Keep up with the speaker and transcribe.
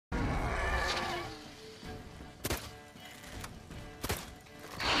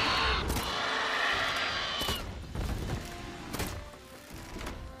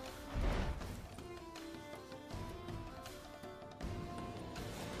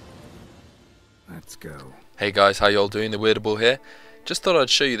Let's go. Hey guys, how y'all doing? The Weirdable here. Just thought I'd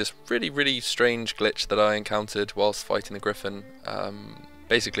show you this really strange glitch that I encountered whilst fighting the Griffin.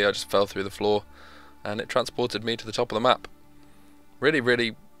 Basically I just fell through the floor and it transported me to the top of the map.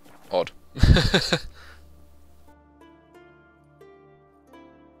 Really odd.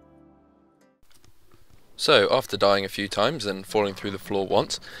 So, after dying a few times and falling through the floor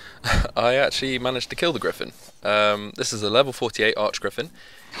once, I actually managed to kill the Griffin. This is a level 48 Arch Griffin.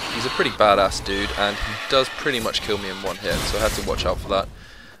 He's a pretty badass dude, and he does pretty much kill me in one hit, so I had to watch out for that.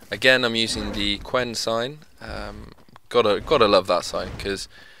 Again, I'm using the Quen sign. Gotta love that sign, because,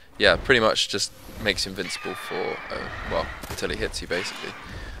 yeah, pretty much just makes you invincible for, well, until he hits you, basically.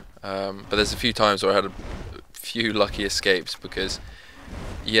 But there's a few times where I had a few lucky escapes, because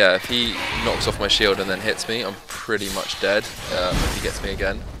yeah, if he knocks off my shield and then hits me, I'm pretty much dead if he gets me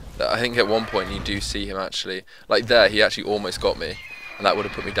again. I think at one point you do see him actually, like there, he actually almost got me, and that would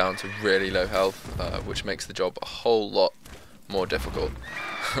have put me down to really low health, which makes the job a whole lot more difficult.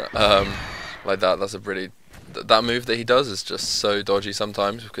 Like that's a really, that move that he does is just so dodgy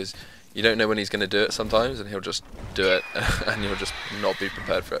sometimes, because you don't know when he's going to do it sometimes, and he'll just do it, and you'll just not be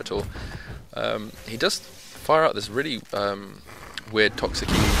prepared for it at all. He does fire out this really weird toxic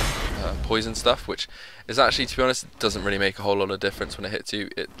poison stuff, which is actually, to be honest, doesn't really make a whole lot of difference when it hits you.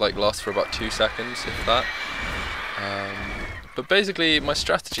 It like lasts for about 2 seconds, if that. But basically my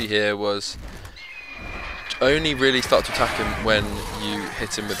strategy here was only really start to attack him when you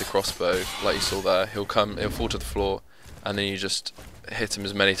hit him with the crossbow, like you saw there. He'll fall to the floor, and then you just hit him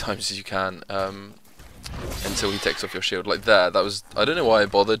as many times as you can until he takes off your shield. Like there, that was, I don't know why I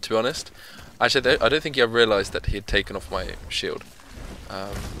bothered, to be honest. Actually, I don't think I realised that he had taken off my shield.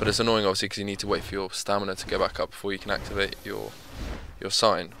 But it's annoying, obviously, because you need to wait for your stamina to go back up before you can activate your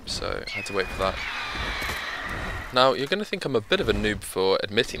sign. So I had to wait for that. Now, you're going to think I'm a bit of a noob for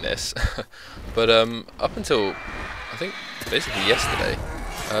admitting this, but up until, I think, basically yesterday,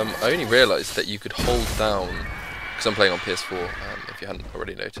 I only realised that you could hold down, because I'm playing on PS4, if you hadn't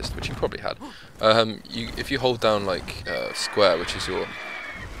already noticed, which you probably had. If you hold down, like, square, which is your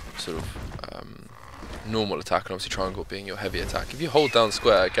sort of normal attack, and obviously triangle being your heavy attack. If you hold down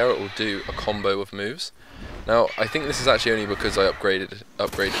square, Garrett will do a combo of moves. Now, I think this is actually only because I upgraded his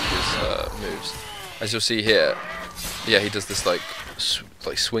moves. As you'll see here, yeah, he does this like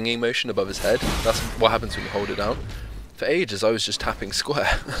swinging motion above his head. That's what happens when you hold it down. For ages, I was just tapping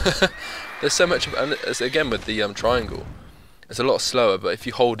square. There's so much, and it's, again with the triangle, it's a lot slower. But if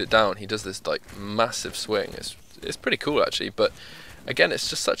you hold it down, he does this like massive swing. It's pretty cool actually, but again, it's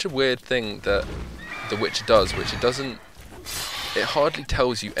just such a weird thing that the Witcher does, which it hardly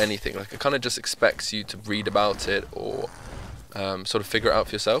tells you anything. Like, it kind of just expects you to read about it or sort of figure it out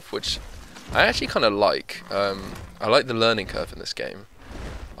for yourself, which I actually kind of like. I like the learning curve in this game.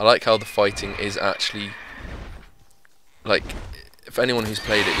 I like how the fighting is actually, like, if anyone who's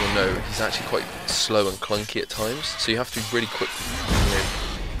played it, you'll know he's actually quite slow and clunky at times, so you have to be really quick, you know,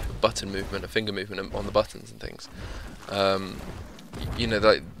 a button movement, a finger movement on the buttons and things. You know,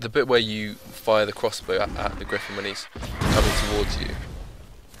 like the bit where you fire the crossbow at the Griffin when he's coming towards you,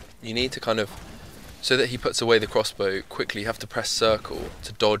 you need to kind of, so that he puts away the crossbow quickly, you have to press circle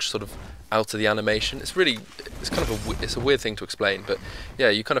to dodge sort of out of the animation. It's kind of it's a weird thing to explain, but yeah,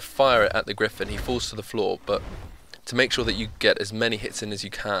 you kind of fire it at the Griffin, he falls to the floor, but to make sure that you get as many hits in as you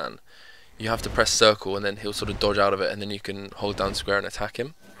can, you have to press circle, and then he'll sort of dodge out of it, and then you can hold down square and attack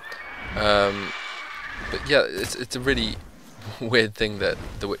him. But yeah, it's a really weird thing that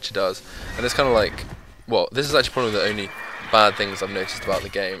The Witcher does, and it's kind of like, well, this is actually probably the only bad things I've noticed about the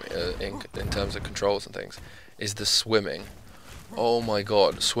game in terms of controls and things, is the swimming. Oh my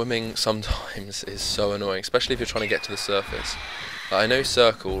god, swimming sometimes is so annoying, especially if you're trying to get to the surface. I know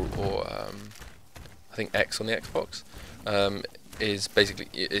circle, or I think X on the Xbox, is basically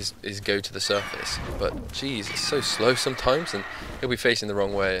is go to the surface, but geez, it's so slow sometimes, and he'll be facing the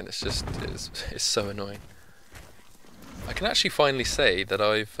wrong way, and it's so annoying. I can actually finally say that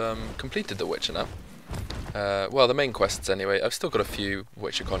I've completed The Witcher now. Well, the main quests anyway. I've still got a few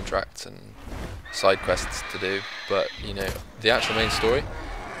Witcher contracts and side quests to do, but you know, the actual main story,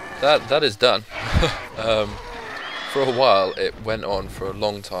 that is done. For a while, it went on for a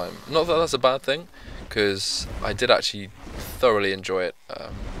long time. Not that that's a bad thing, because I did actually thoroughly enjoy it.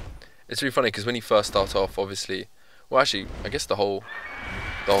 It's really funny because when you first start off, obviously, well, actually, I guess the whole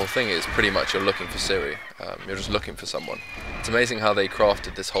thing is pretty much you're looking for Ciri. You're just looking for someone. It's amazing how they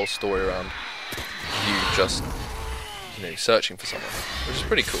crafted this whole story around you just, you know, searching for someone, which is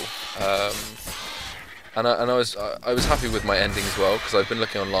pretty cool. And I was happy with my ending as well, because I've been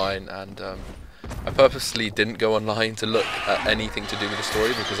looking online, and I purposely didn't go online to look at anything to do with the story,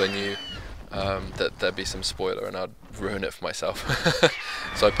 because I knew that there'd be some spoiler and I'd ruin it for myself.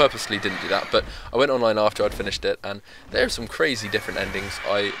 So I purposely didn't do that, but I went online after I'd finished it, and there are some crazy different endings.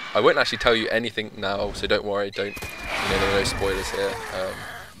 I won't actually tell you anything now, so don't worry, there are no spoilers here.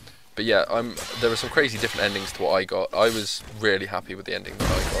 But yeah, there were some crazy different endings to what I got. I was really happy with the ending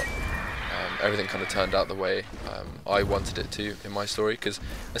that I got. Everything kind of turned out the way I wanted it to in my story, because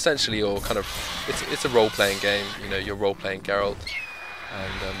essentially it's a role-playing game. You're role-playing Geralt,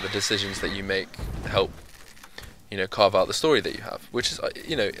 and the decisions that you make help carve out the story that you have, which is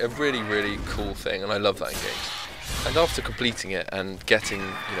a really, really cool thing, and I love that in games. And after completing it and getting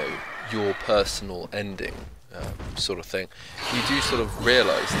your personal ending sort of thing, you do sort of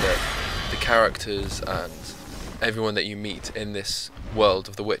realise that the characters and everyone that you meet in this world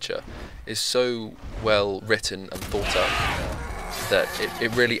of The Witcher is so well written and thought out that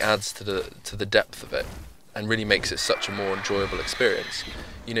it really adds to the depth of it, and really makes it such a more enjoyable experience.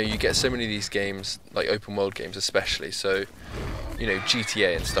 You get so many of these games, like open world games especially, so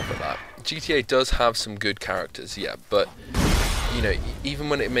GTA and stuff like that. GTA does have some good characters, yeah, but even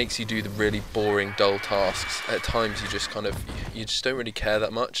when it makes you do the really boring, dull tasks, at times you just don't really care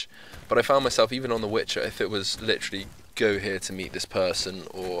that much. But I found myself, even on The Witcher, if it was literally go here to meet this person,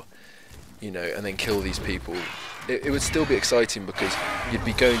 or and then kill these people, it would still be exciting, because you'd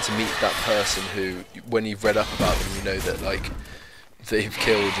be going to meet that person who, when you've read up about them, that like they've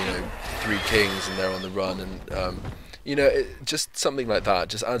killed 3 kings and they're on the run, and just something like that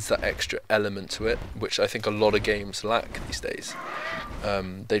just adds that extra element to it, which I think a lot of games lack these days.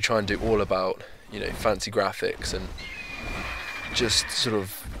 They try and do all about fancy graphics and just sort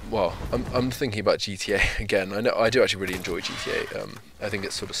of, well, I'm thinking about GTA again. I know I do actually really enjoy GTA. I think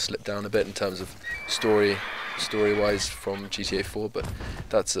it's sort of slipped down a bit in terms of story-wise from GTA 4, but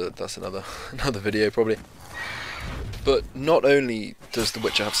that's another video probably. But not only does The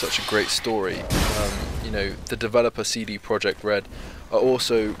Witcher have such a great story, the developer CD Projekt Red are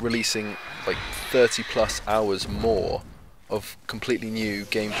also releasing like 30 plus hours more of completely new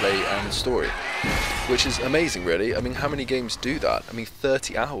gameplay and story, which is amazing, really. I mean, how many games do that? I mean,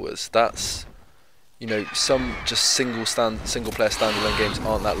 30 hours, that's, some just single player standalone games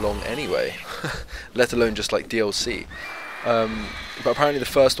aren't that long anyway, let alone just like DLC. But apparently the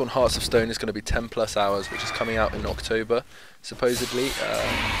first one, Hearts of Stone, is going to be 10 plus hours, which is coming out in October, supposedly,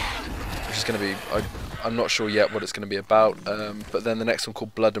 which is going to be, I'm not sure yet what it's going to be about, but then the next one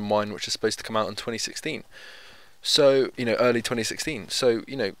called Blood and Wine, which is supposed to come out in 2016. So, early 2016. So,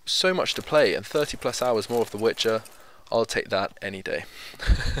 so much to play, and 30 plus hours more of The Witcher. I'll take that any day.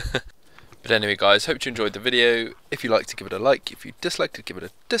 But anyway, guys, hope you enjoyed the video. If you liked it, give it a like. If you disliked it, give it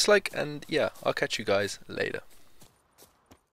a dislike. And yeah, I'll catch you guys later.